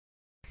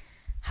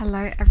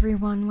Hello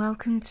everyone,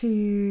 welcome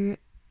to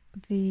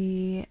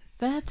the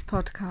third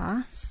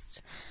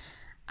podcast,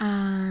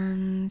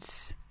 and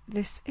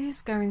this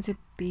is going to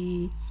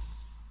be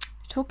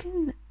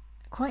talking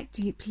quite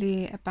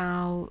deeply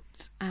about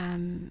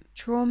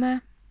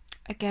trauma,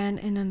 again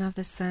in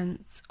another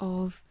sense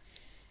of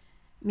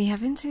me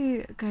having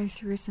to go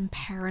through some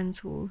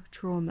parental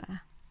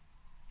trauma,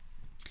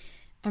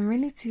 and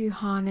really to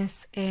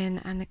harness in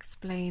and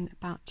explain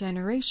about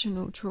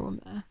generational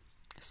trauma.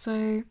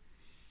 So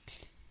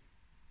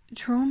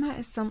trauma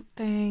is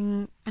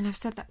something, and I've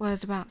said that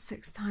word about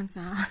 6 times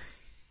now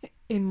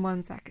in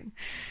 1 second,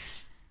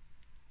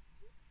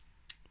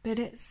 but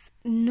it's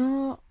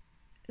not,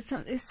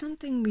 it's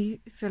something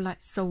we feel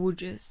like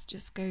soldiers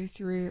just go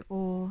through,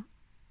 or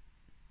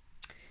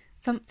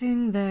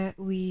something that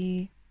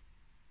we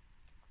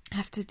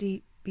have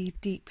to be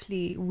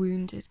deeply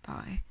wounded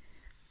by,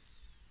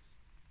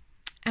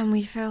 and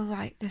we feel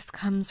like this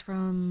comes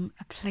from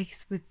a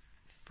place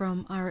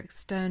from our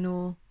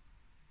external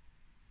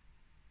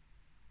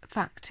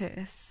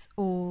factors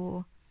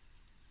or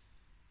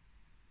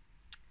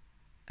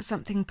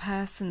something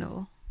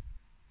personal,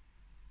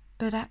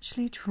 but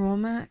actually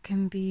trauma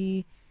can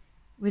be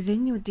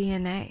within your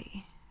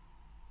DNA.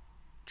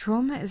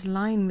 Trauma is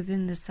lying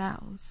within the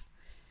cells,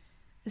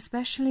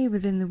 especially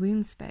within the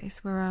womb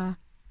space where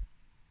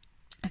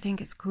I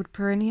think it's called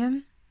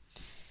perineum.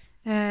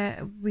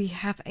 We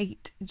have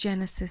 8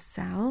 Genesis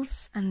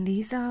cells, and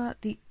these are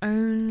the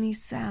only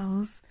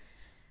cells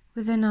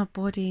within our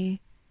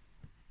body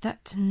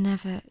that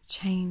never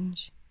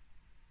change.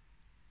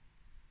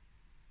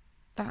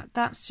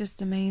 That's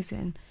just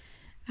amazing.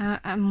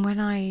 And when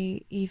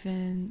I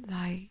even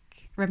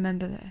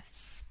remember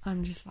this,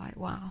 I'm just like,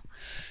 wow.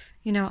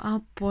 You know,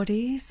 our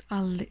bodies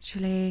are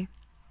literally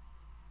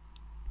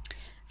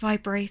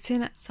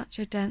vibrating at such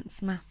a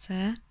dense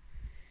matter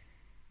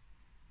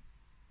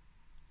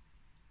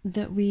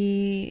that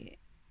we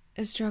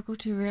struggle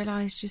to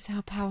realize just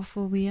how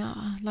powerful we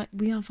are. Like,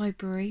 we are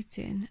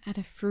vibrating at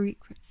a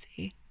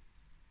frequency.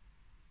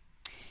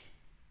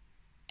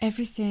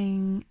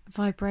 Everything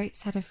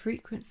vibrates at a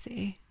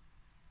frequency,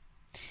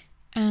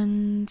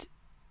 and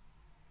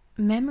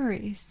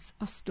memories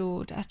are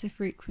stored at a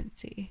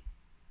frequency,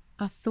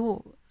 our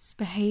thoughts,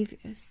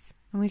 behaviours,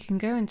 and we can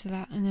go into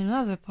that in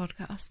another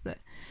podcast, but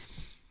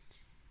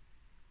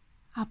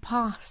our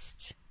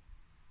past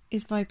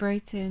is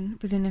vibrating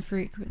within a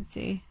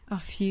frequency,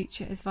 our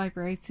future is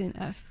vibrating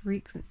at a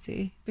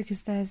frequency,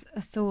 because there's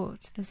a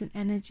thought, there's an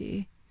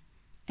energy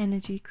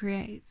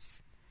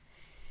creates.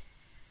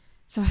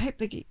 So I hope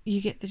that you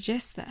get the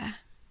gist there.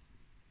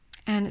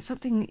 And it's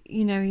something,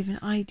 you know, even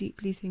I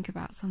deeply think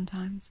about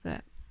sometimes,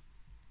 but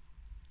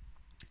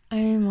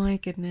oh my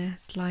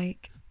goodness,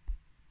 like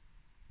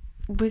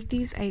with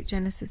these 8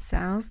 Genesis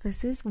cells,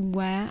 this is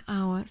where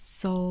our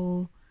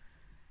soul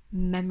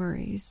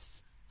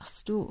memories are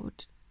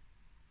stored.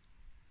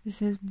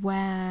 This is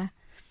where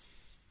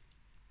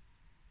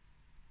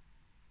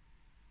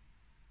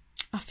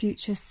our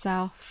future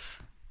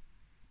self,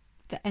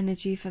 the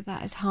energy for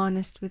that is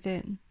harnessed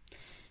within.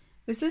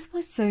 This is why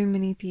so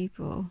many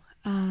people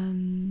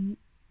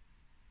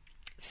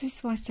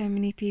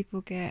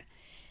get,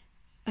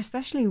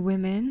 especially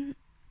women,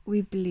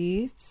 we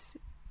bleed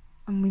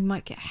and we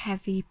might get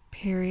heavy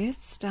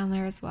periods down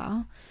there as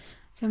well.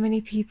 So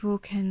many people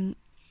can,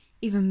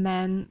 even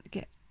men,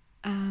 get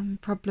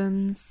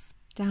problems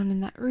down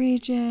in that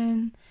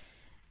region,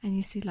 and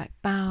you see like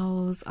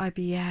bowels,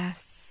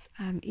 IBS,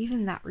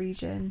 even that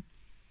region,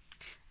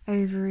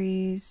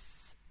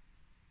 ovaries.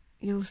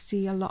 You'll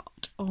see a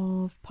lot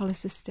of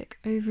polycystic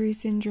ovary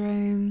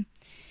syndrome.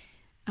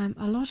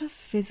 A lot of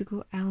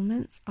physical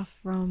ailments are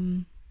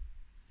from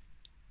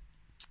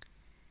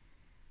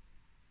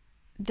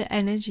the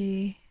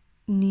energy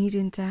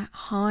needing to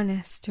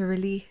harness to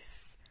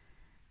release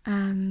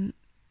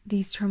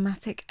these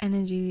traumatic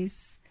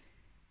energies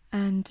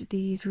and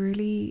these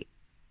really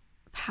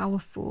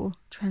powerful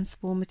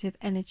transformative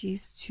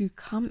energies to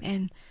come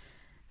in.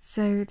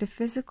 So the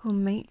physical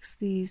makes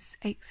these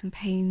aches and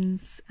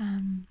pains,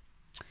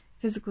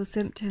 physical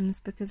symptoms,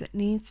 because it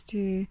needs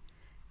to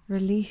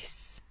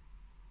release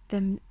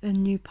them, a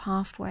new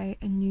pathway,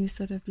 a new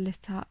sort of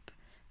lit up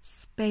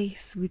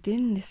space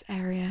within this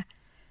area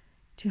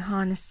to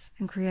harness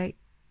and create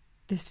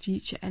this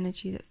future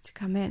energy that's to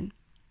come in.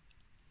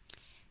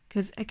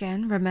 Because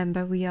again,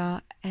 remember, we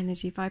are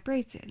energy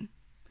vibrating.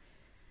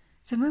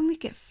 So when we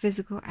get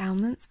physical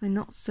ailments, we're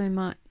not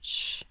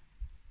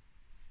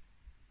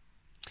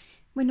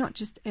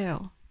just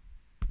ill.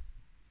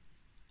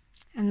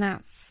 And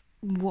that's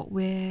what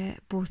we're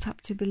brought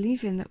up to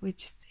believe in, that we're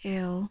just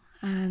ill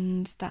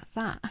and that's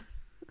that.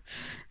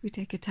 We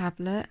take a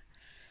tablet,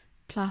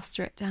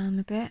 plaster it down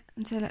a bit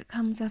until it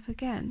comes up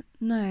again.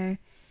 No,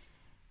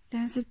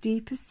 there's a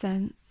deeper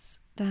sense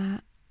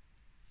that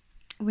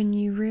when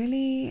you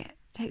really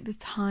take the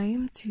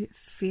time to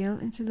feel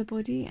into the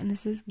body, and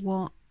this is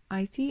what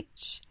I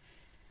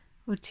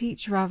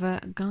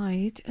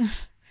guide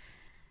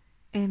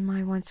in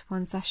my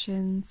one-to-one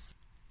sessions,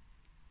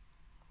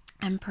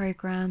 and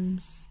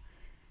programs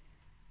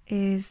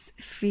is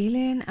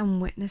feeling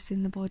and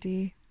witnessing the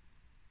body.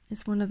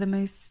 It's one of the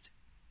most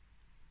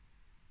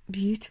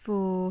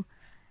beautiful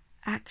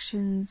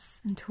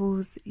actions and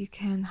tools that you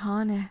can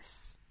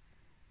harness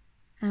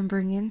and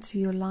bring into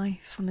your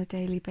life on a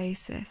daily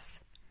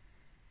basis.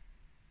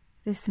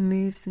 This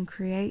moves and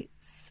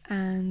creates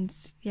and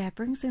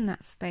brings in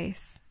that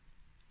space.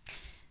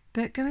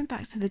 But going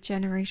back to the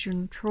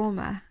generational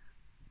trauma,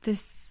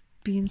 this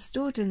being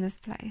stored in this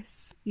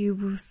place, you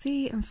will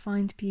see and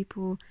find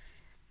people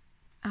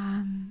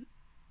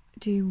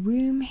do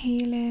womb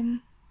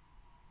healing.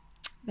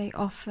 They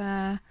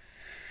offer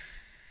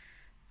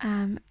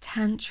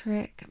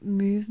tantric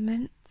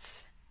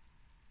movement,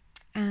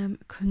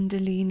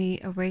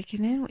 kundalini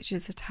awakening, which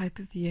is a type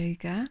of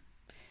yoga,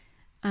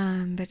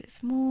 but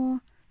it's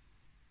more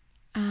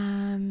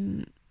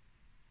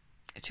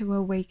to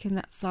awaken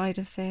that side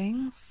of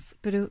things,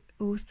 but it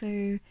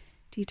also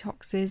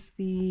detoxes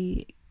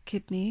the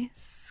kidney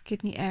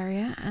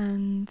area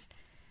and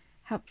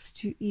helps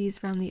to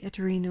ease around the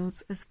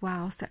adrenals as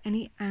well. So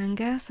any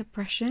anger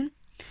suppression,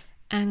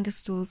 anger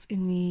stores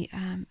in the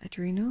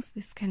adrenals,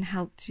 this can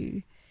help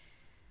to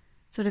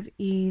sort of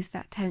ease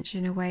that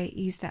tension away,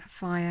 ease that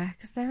fire,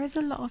 because there is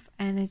a lot of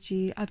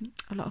energy, a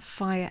lot of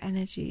fire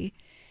energy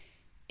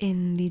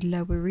in the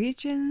lower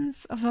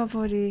regions of our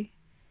body.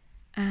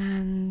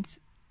 And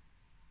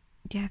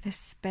this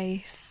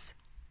space,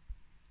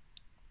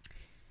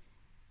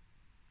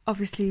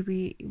 obviously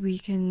we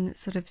can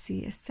sort of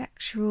see as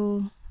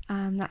sexual.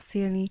 That's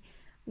the only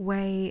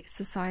way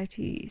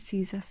society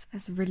sees us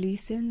as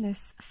releasing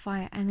this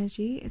fire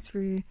energy, is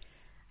through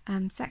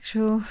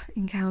sexual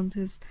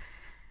encounters.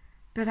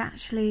 But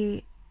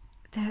actually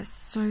there's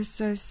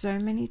so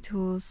many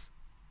tools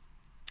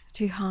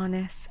to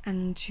harness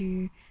and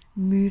to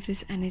move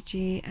this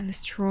energy and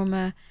this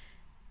trauma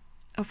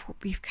of what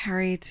we've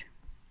carried,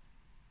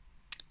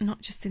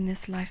 not just in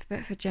this life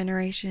but for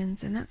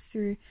generations. And that's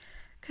through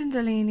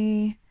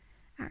kundalini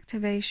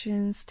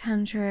activations,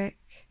 tantric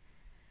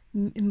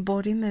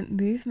embodiment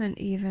movement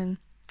even,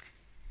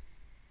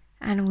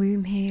 and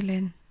womb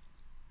healing.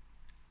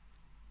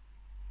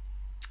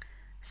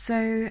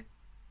 So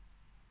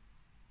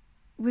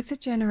with the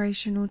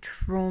generational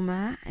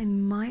trauma,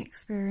 in my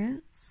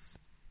experience,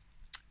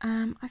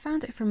 I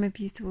found it from a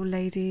beautiful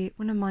lady,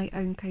 one of my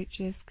own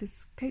coaches,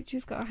 because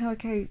coaches got to have a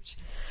coach,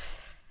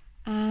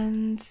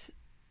 and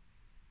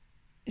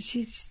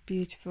she's just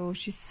beautiful.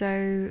 She's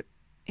so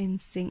in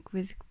sync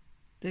with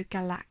the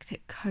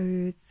galactic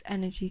codes,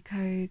 energy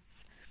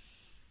codes.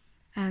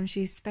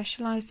 She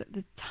specialised at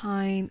the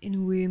time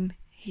in womb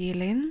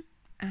healing,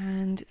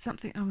 and it's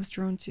something I was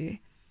drawn to.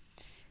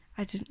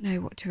 I didn't know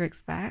what to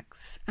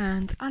expect,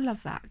 and I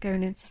love that,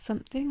 going into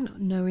something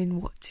not knowing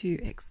what to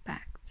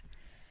expect.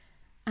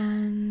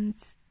 And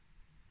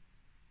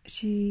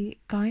she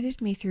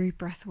guided me through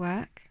breath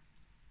work,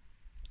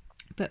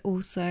 but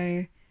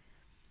also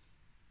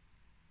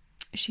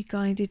she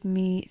guided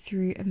me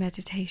through a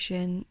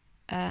meditation,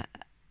 a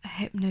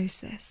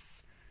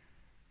hypnosis.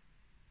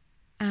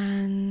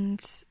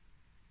 And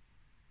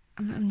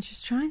I'm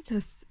just trying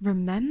to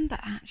remember,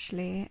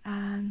 actually.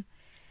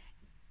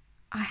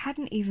 I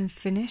hadn't even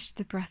finished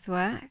the breath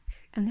work,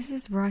 and this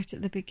is right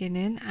at the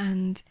beginning,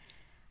 and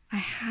I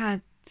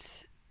had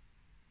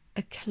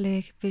a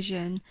clear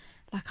vision,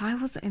 like I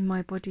wasn't in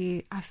my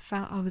body. I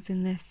felt I was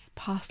in this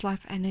past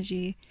life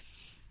energy,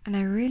 and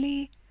I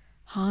really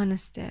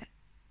harnessed it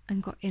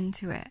and got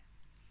into it.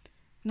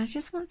 And I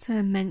just want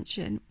to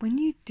mention, when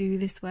you do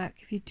this work,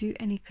 if you do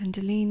any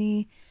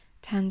kundalini,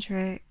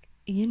 tantric,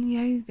 yin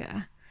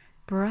yoga,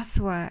 breath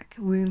work,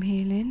 womb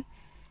healing,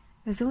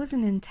 there's always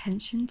an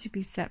intention to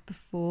be set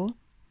before.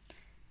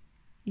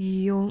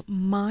 Your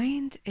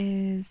mind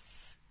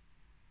is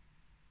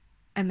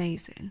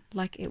amazing.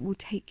 Like, it will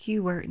take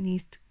you where it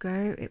needs to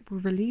go. It will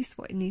release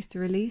what it needs to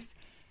release,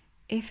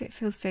 if it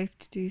feels safe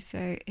to do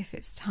so, if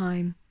it's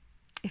time,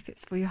 if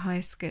it's for your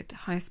highest good,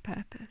 highest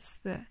purpose.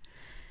 But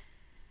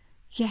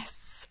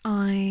yes,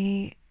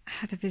 I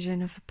had a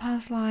vision of a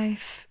past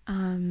life,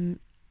 and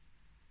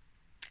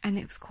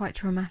it was quite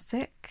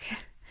traumatic,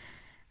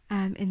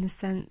 in the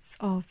sense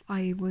of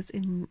I was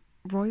in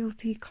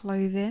royalty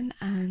clothing,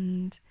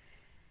 and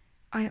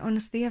I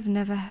honestly have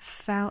never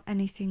felt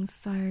anything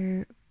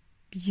so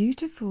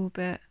beautiful.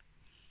 But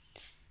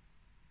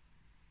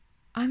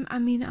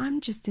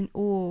I'm just in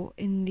awe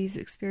in these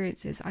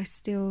experiences. I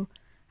still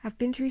have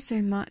been through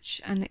so much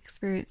and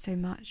experienced so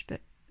much,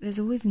 but there's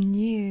always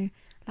new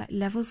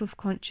levels of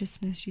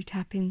consciousness you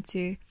tap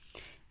into,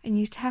 and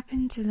you tap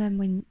into them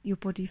when your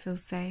body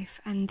feels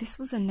safe. And this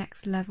was a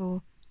next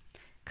level,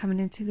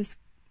 coming into this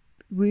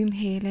womb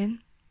healing,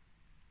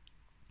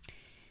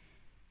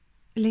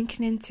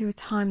 linking into a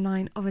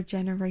timeline of a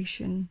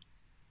generational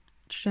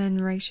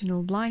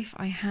life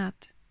I had.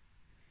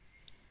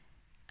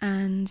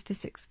 And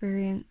this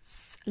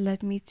experience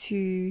led me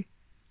to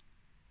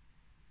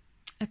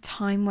a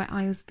time where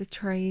I was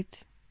betrayed.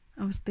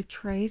 I was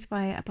betrayed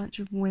by a bunch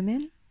of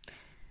women.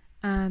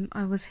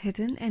 I was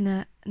hidden in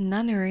a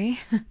nunnery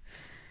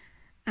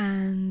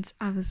and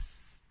I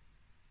was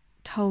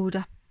told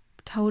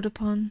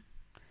upon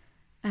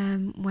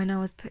when I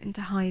was put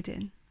into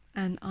hiding,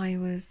 and I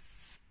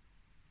was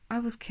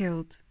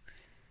killed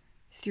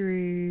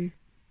through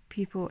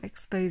people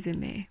exposing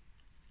me.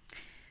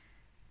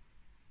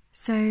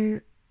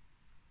 So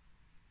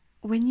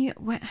when you've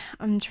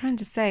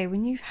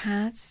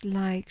had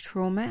like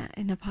trauma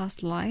in a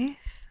past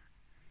life,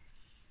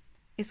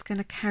 it's going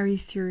to carry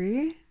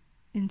through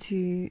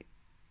into,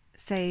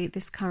 say,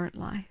 this current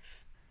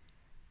life.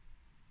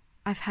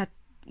 I've had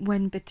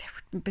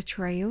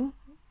betrayal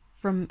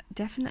from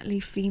definitely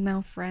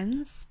female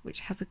friends,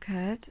 which has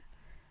occurred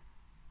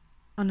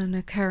on an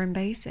occurring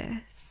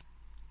basis.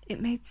 It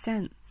made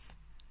sense.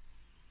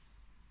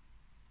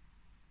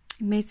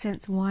 It made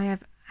sense why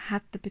I've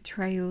had the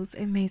betrayals.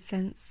 It made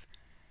sense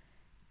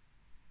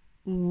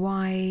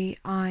why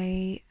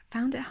I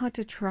found it hard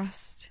to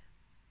trust,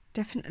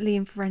 definitely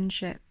in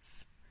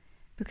friendships,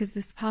 because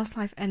this past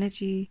life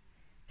energy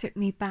took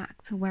me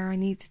back to where I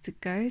needed to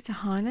go to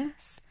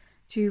harness,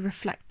 to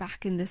reflect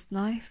back in this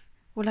life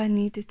what I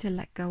needed to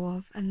let go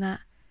of, and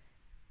that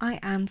I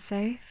am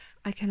safe.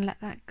 I can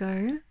let that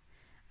go.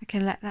 I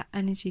can let that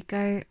energy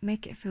go,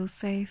 make it feel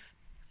safe,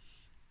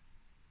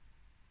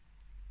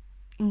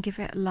 and give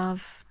it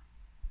love.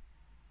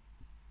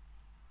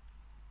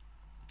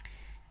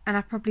 And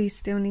I probably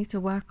still need to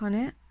work on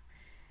it.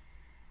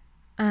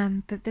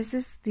 But this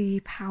is the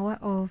power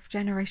of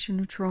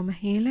generational trauma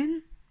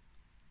healing,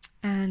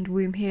 and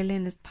womb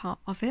healing is part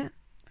of it.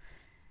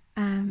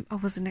 I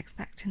wasn't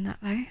expecting that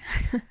though.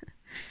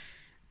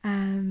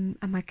 And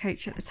my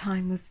coach at the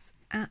time was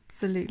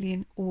absolutely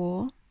in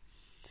awe.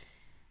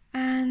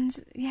 And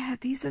yeah,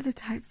 these are the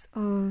types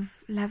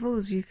of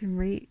levels you can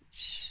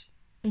reach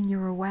in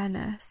your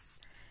awareness.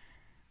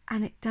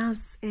 And it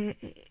comes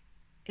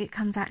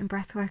out in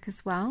breathwork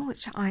as well,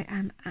 which I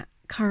am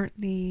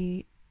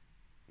currently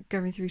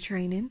going through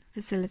training,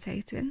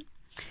 facilitating.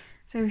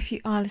 So if you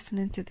are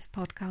listening to this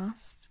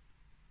podcast,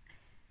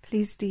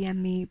 please DM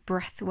me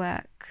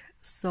breathwork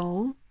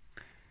soul,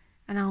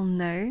 and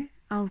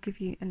I'll give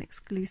you an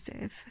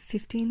exclusive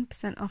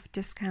 15% off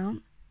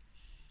discount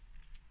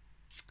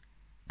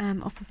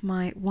off of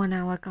my 1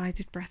 hour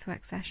guided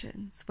breathwork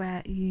sessions,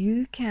 where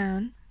you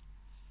can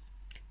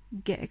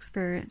get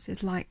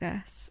experiences like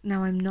this.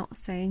 Now, I'm not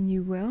saying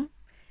you will.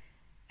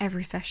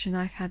 Every session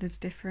I've had is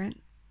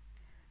different,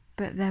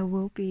 but there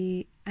will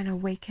be an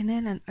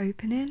awakening and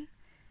opening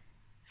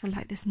for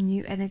like this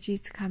new energy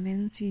to come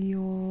into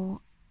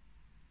your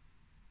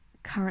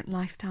current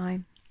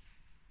lifetime.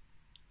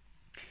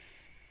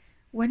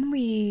 When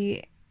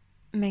we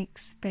make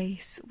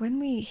space, when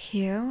we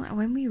heal, and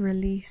when we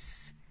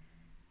release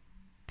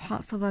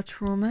parts of our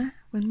trauma,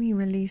 when we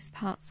release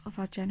parts of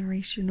our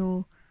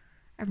generational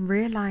and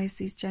realize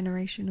these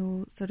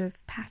generational sort of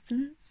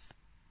patterns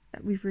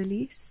that we've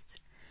released,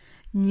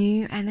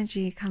 new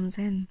energy comes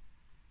in.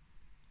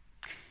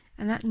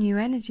 And that new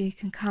energy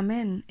can come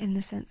in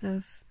the sense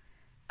of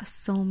a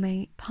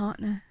soulmate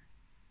partner.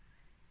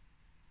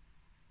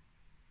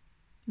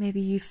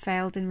 Maybe you've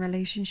failed in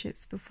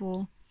relationships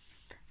before.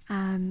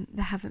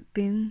 There haven't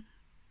been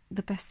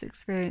the best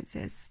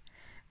experiences,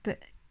 but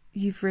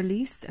you've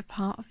released a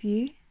part of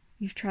you.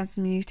 You've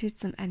transmuted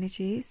some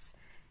energies.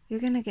 You're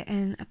going to get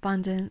in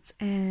abundance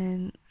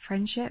in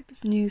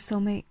friendships, new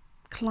soulmate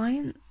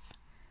clients,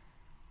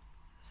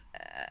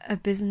 a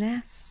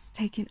business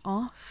taking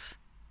off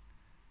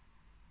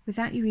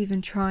without you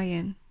even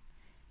trying.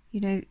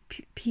 You know,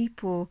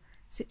 people,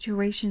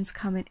 situations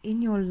coming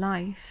in your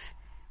life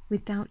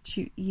without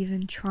you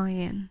even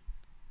trying.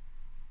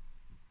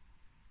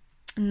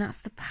 And that's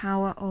the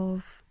power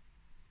of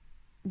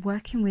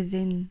working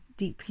within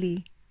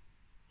deeply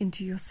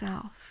into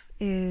yourself.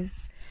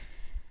 It's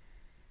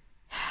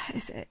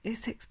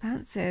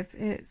expansive.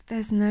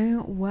 There's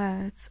no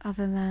words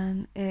other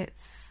than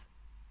it's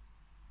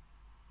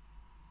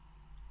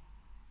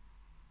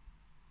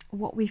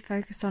what we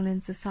focus on in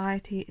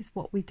society is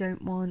what we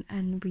don't want,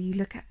 and we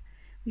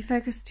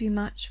focus too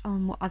much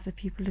on what other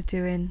people are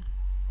doing.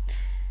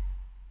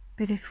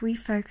 But if we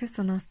focus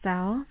on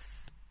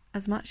ourselves,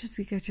 as much as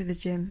we go to the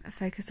gym,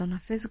 focus on our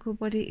physical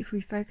body, if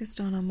we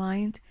focused on our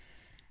mind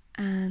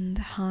and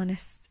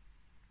harnessed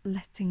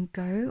letting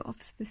go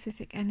of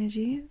specific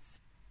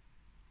energies,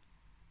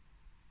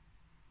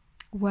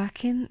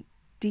 working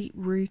deep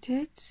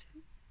rooted,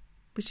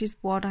 which is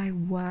what I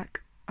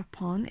work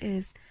upon,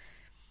 is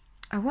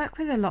I work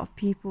with a lot of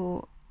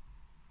people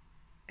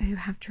who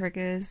have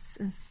triggers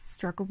and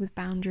struggle with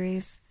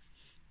boundaries.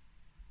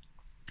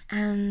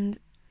 And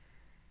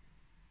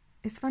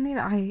it's funny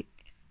that I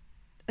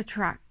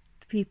attract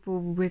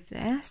people with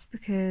this,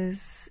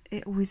 because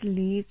it always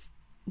leads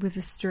with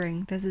a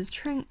string. There's a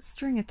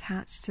string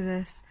attached to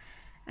this,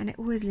 and it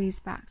always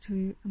leads back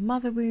to a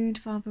mother wound,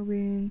 father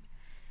wound,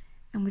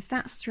 and with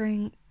that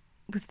string,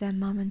 with their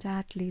mum and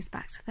dad, leads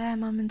back to their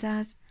mum and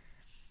dad.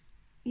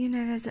 You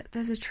know,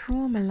 there's a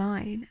trauma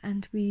line,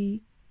 and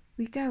we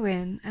go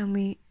in and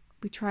we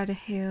try to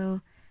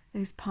heal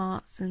those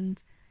parts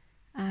and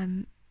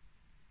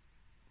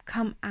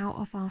come out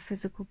of our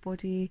physical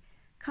body,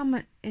 come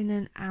in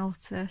an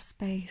outer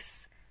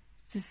space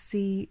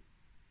to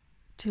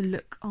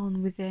look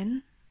on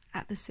within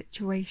at the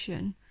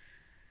situation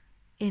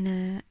in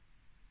a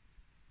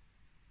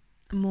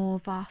more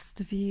vast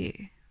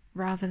view,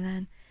 rather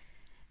than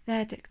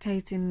they're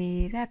dictating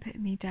me, they're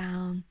putting me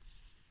down,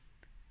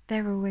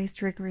 they're always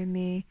triggering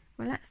me.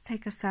 Well, let's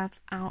take ourselves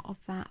out of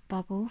that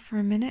bubble for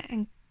a minute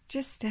and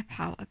just step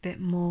out a bit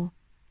more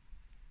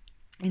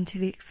into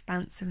the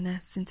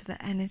expansiveness, into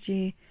the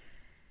energy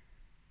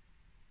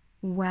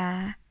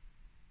where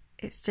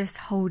it's just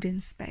holding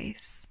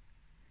space.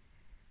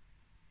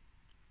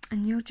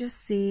 And you'll just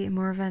see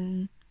more of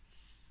a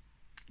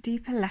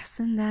deeper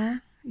lesson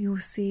there. You'll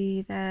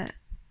see that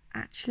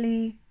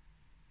actually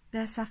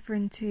they're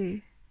suffering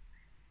too,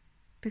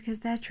 because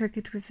they're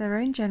triggered with their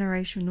own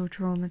generational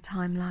trauma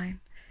timeline.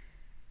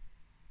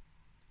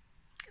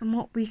 And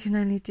what we can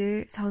only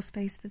do is hold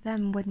space for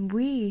them. When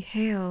we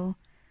heal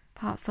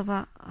parts of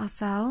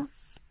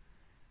ourselves,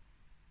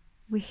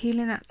 we're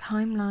healing that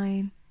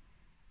timeline,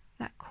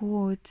 that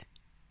cord,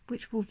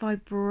 which will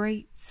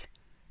vibrate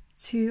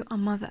to our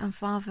mother and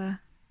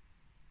father.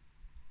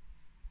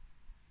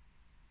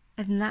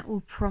 And that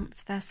will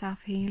prompt their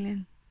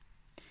self-healing.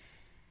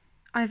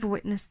 I've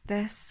witnessed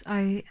this.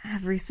 I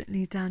have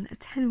recently done a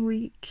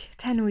 10-week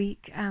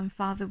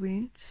father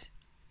wound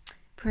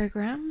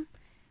program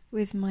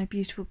with my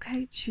beautiful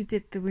coach who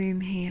did the womb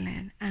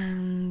healing,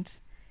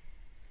 and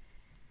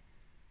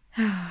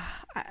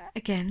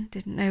again,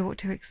 didn't know what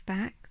to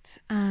expect.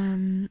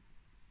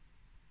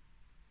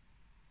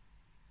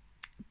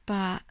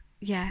 But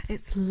yeah,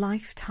 it's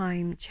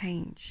lifetime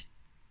change.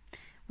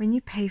 When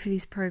you pay for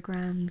these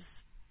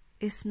programs,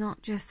 it's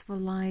not just for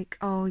like,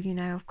 oh,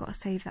 I've got to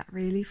save that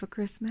really for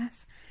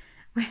Christmas.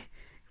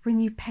 When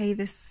you pay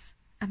this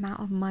amount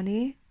of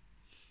money,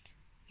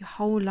 your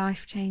whole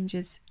life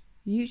changes.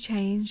 You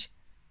change,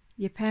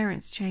 your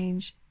parents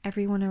change,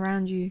 everyone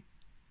around you.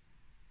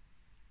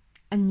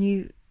 A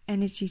new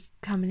energy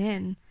coming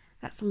in.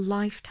 That's a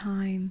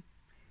lifetime.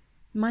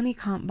 Money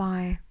can't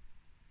buy.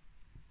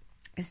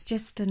 It's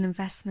just an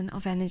investment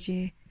of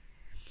energy.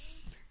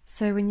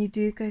 So when you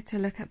do go to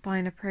look at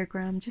buying a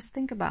program, just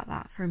think about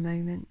that for a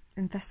moment.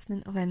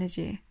 Investment of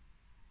energy.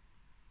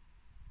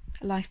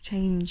 Life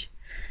change.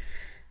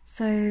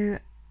 So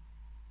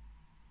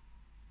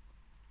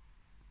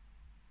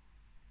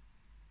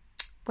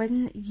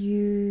when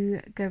you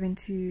go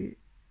into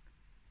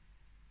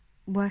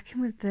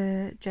working with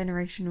the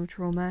generational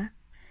trauma,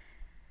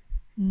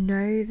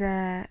 know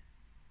that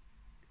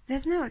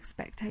there's no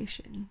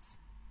expectations.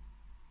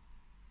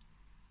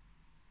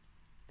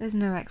 There's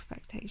no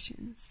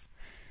expectations.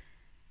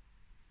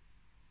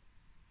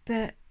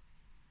 But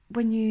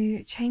when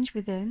you change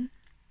within,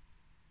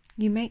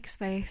 you make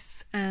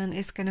space, and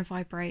it's going to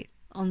vibrate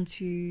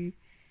onto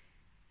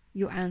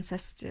your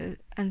ancestral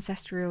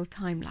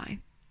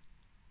timeline.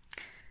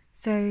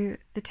 So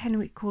the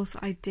 10-week course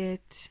I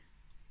did,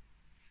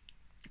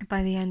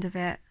 by the end of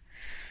it,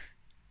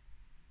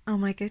 oh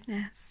my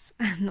goodness,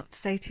 not to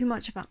say too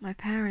much about my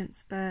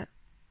parents, but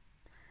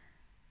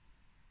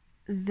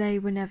they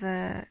were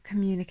never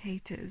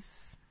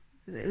communicators.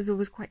 It was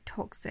always quite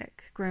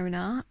toxic growing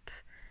up.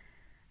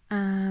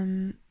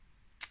 And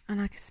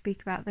I could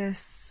speak about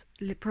this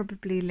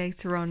probably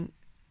later on,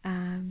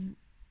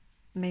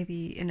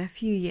 maybe in a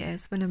few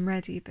years when I'm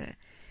ready, but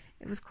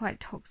it was quite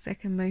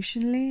toxic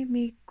emotionally,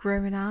 me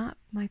growing up.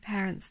 My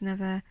parents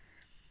there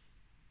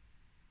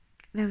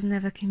was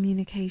never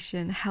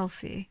communication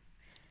healthy.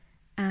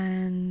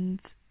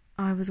 And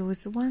I was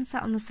always the one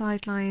sat on the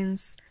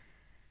sidelines.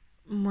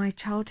 My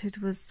childhood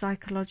was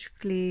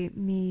psychologically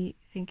me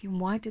thinking,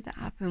 why did that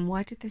happen?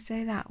 Why did they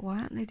say that?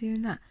 Why aren't they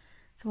doing that?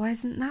 So why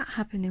isn't that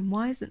happening?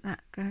 Why isn't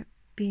that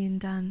being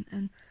done?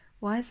 And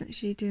why isn't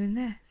she doing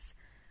this?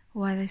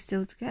 Why are they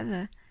still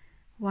together?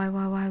 Why?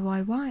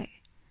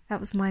 That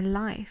was my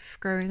life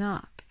growing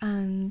up.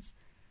 And,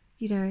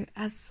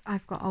 as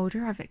I've got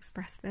older, I've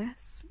expressed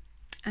this.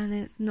 And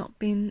it's not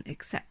been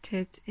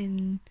accepted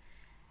in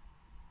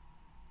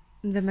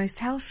the most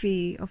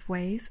healthy of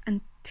ways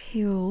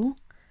until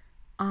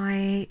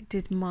I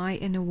did my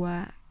inner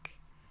work,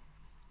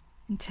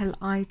 until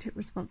I took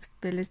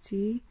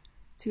responsibility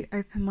to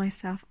open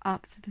myself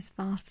up to this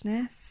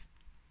vastness,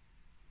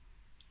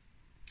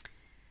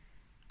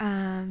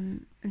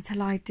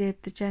 until I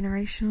did the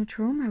generational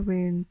trauma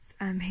wounds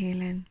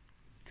healing.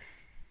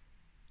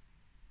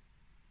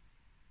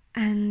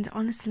 And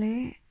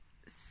honestly,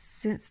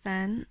 since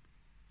then,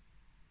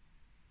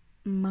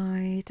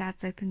 my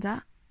dad's opened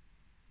up.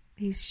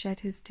 He's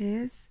shed his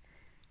tears.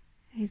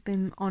 He's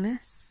been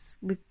honest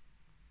with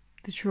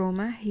the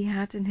trauma he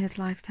had in his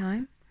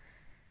lifetime.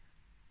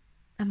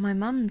 And my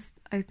mum's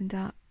opened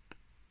up,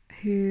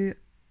 who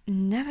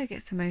never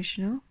gets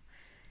emotional.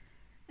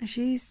 And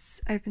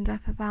she's opened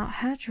up about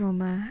her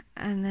trauma.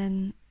 And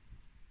then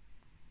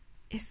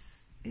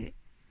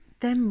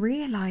them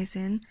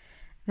realising,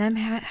 them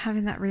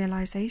having that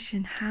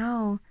realisation,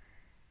 how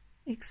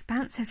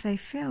expansive they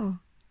feel.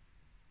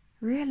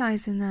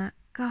 Realising that,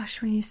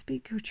 gosh, when you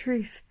speak your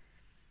truth,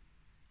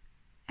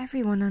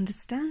 everyone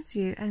understands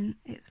you and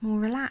it's more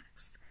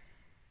relaxed.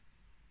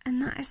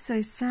 And that is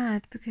so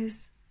sad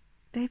because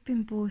they've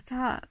been brought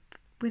up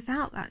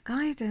without that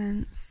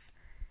guidance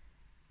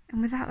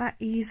and without that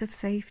ease of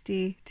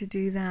safety to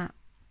do that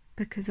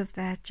because of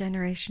their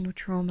generational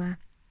trauma.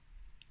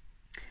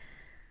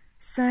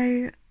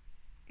 So,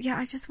 yeah,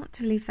 I just want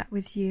to leave that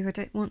with you. I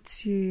don't want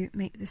to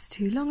make this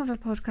too long of a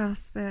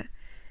podcast, but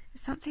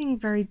it's something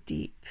very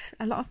deep,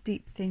 a lot of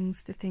deep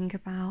things to think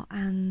about.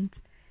 And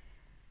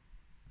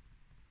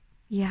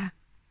yeah,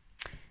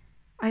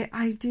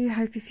 I do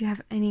hope if you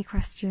have any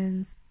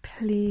questions,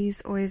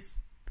 please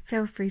always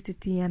feel free to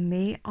DM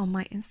me on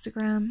my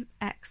Instagram,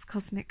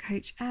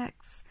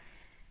 xcosmiccoachx,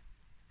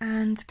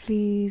 and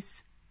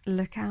please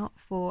look out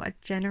for a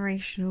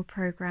generational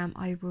program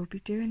I will be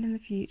doing in the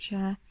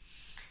future.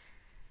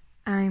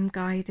 I'm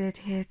guided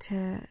here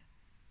to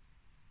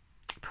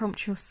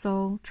prompt your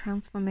soul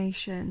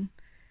transformation,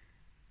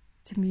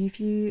 to move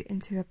you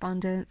into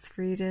abundance,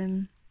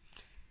 freedom,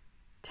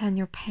 turn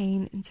your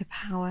pain into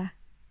power.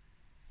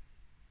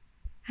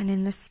 And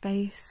in this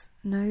space,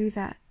 know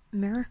that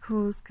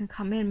miracles can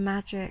come in,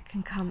 magic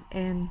can come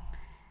in.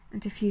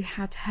 And if you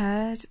had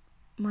heard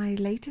my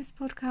latest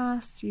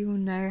podcast, you will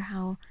know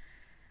how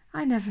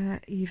I never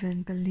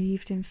even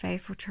believed in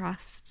faith or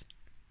trust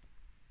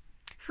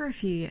for a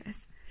few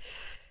years,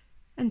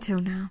 until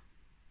now.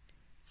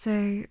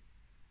 So,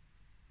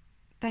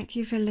 thank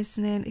you for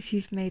listening. If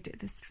you've made it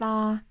this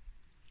far,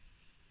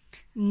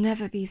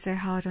 never be so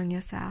hard on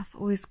yourself.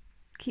 Always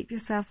keep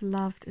yourself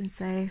loved and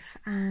safe,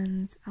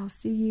 and I'll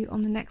see you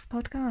on the next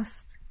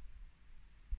podcast.